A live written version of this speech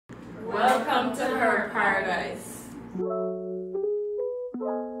Welcome to her paradise.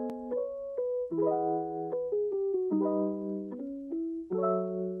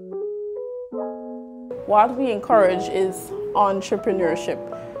 What we encourage is entrepreneurship.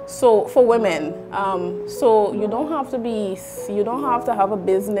 So for women, so you don't have to have a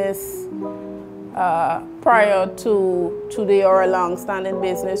business prior to today or a long-standing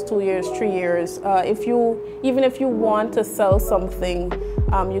business, 2 years, 3 years. Even if you want to sell something,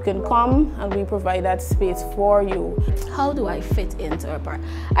 you can come and we provide that space for you. How do I fit into her part?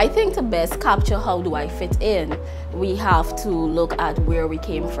 I think to best capture how do I fit in, we have to look at where we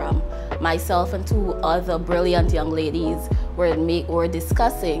came from. Myself and two other brilliant young ladies were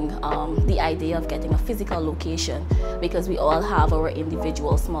discussing the idea of getting a physical location because we all have our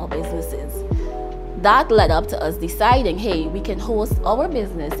individual small businesses. That led up to us deciding, hey, we can host our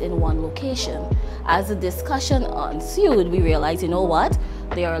business in one location. As the discussion ensued, we realized, you know what?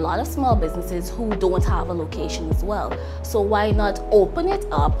 There are a lot of small businesses who don't have a location as well. So why not open it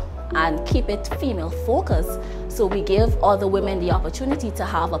up and keep it female focused, so we give other women the opportunity to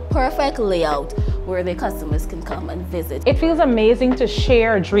have a perfect layout where their customers can come and visit. It feels amazing to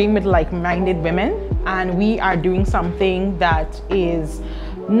share a dream with like-minded women, and we are doing something that is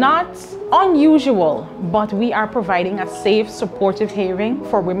not unusual, but we are providing a safe, supportive haven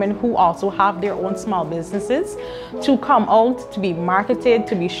for women who also have their own small businesses to come out, to be marketed,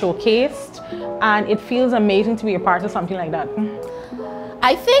 to be showcased, and it feels amazing to be a part of something like that.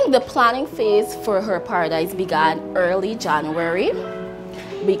 I think the planning phase for Her Paradise began early January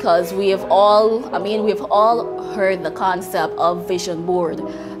because we've all heard the concept of vision board.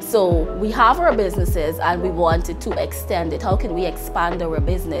 So we have our businesses and we wanted to extend it. How can we expand our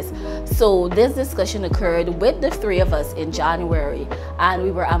business? So this discussion occurred with the three of us in January, and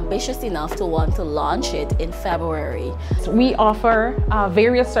we were ambitious enough to want to launch it in February. So we offer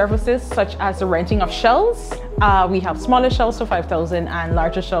various services such as the renting of shelves. We have smaller shelves for 5,000 and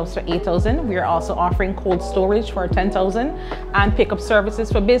larger shelves for 8,000. We are also offering cold storage for 10,000 and pickup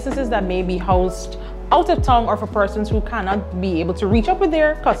services for businesses that may be housed out of town or for persons who cannot be able to reach up with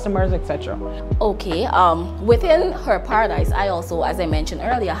their customers, etc. Okay, within Her Paradise, I also, as I mentioned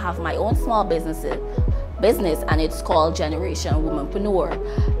earlier, have my own small business and it's called Generation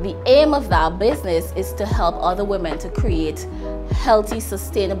Womanpreneur. The aim of that business is to help other women to create healthy,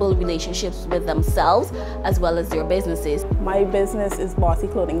 sustainable relationships with themselves as well as their businesses. My business is Bossy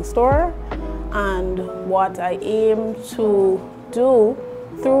Clothing Store, and what I aim to do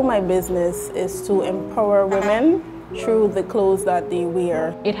through my business is to empower women through the clothes that they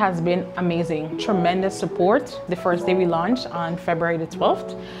wear. It has been amazing, tremendous support. The first day we launched on February the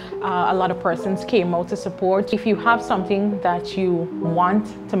 12th, a lot of persons came out to support. If you have something that you want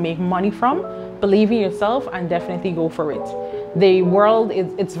to make money from, believe in yourself and definitely go for it. The world,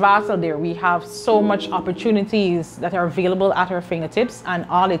 it's vast out there. We have so much opportunities that are available at our fingertips, and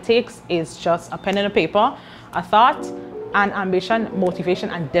all it takes is just a pen and a paper, a thought, and ambition, motivation,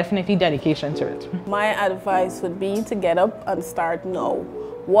 and definitely dedication to it. My advice would be to get up and start now.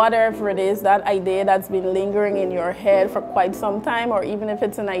 Whatever it is, that idea that's been lingering in your head for quite some time, or even if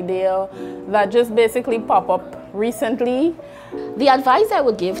it's an idea that just basically popped up recently. The advice I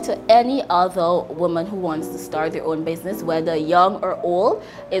would give to any other woman who wants to start their own business, whether young or old,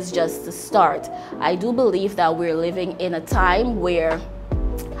 is just to start. I do believe that we're living in a time where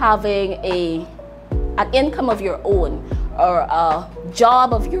having an income of your own or a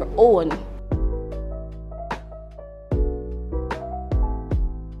job of your own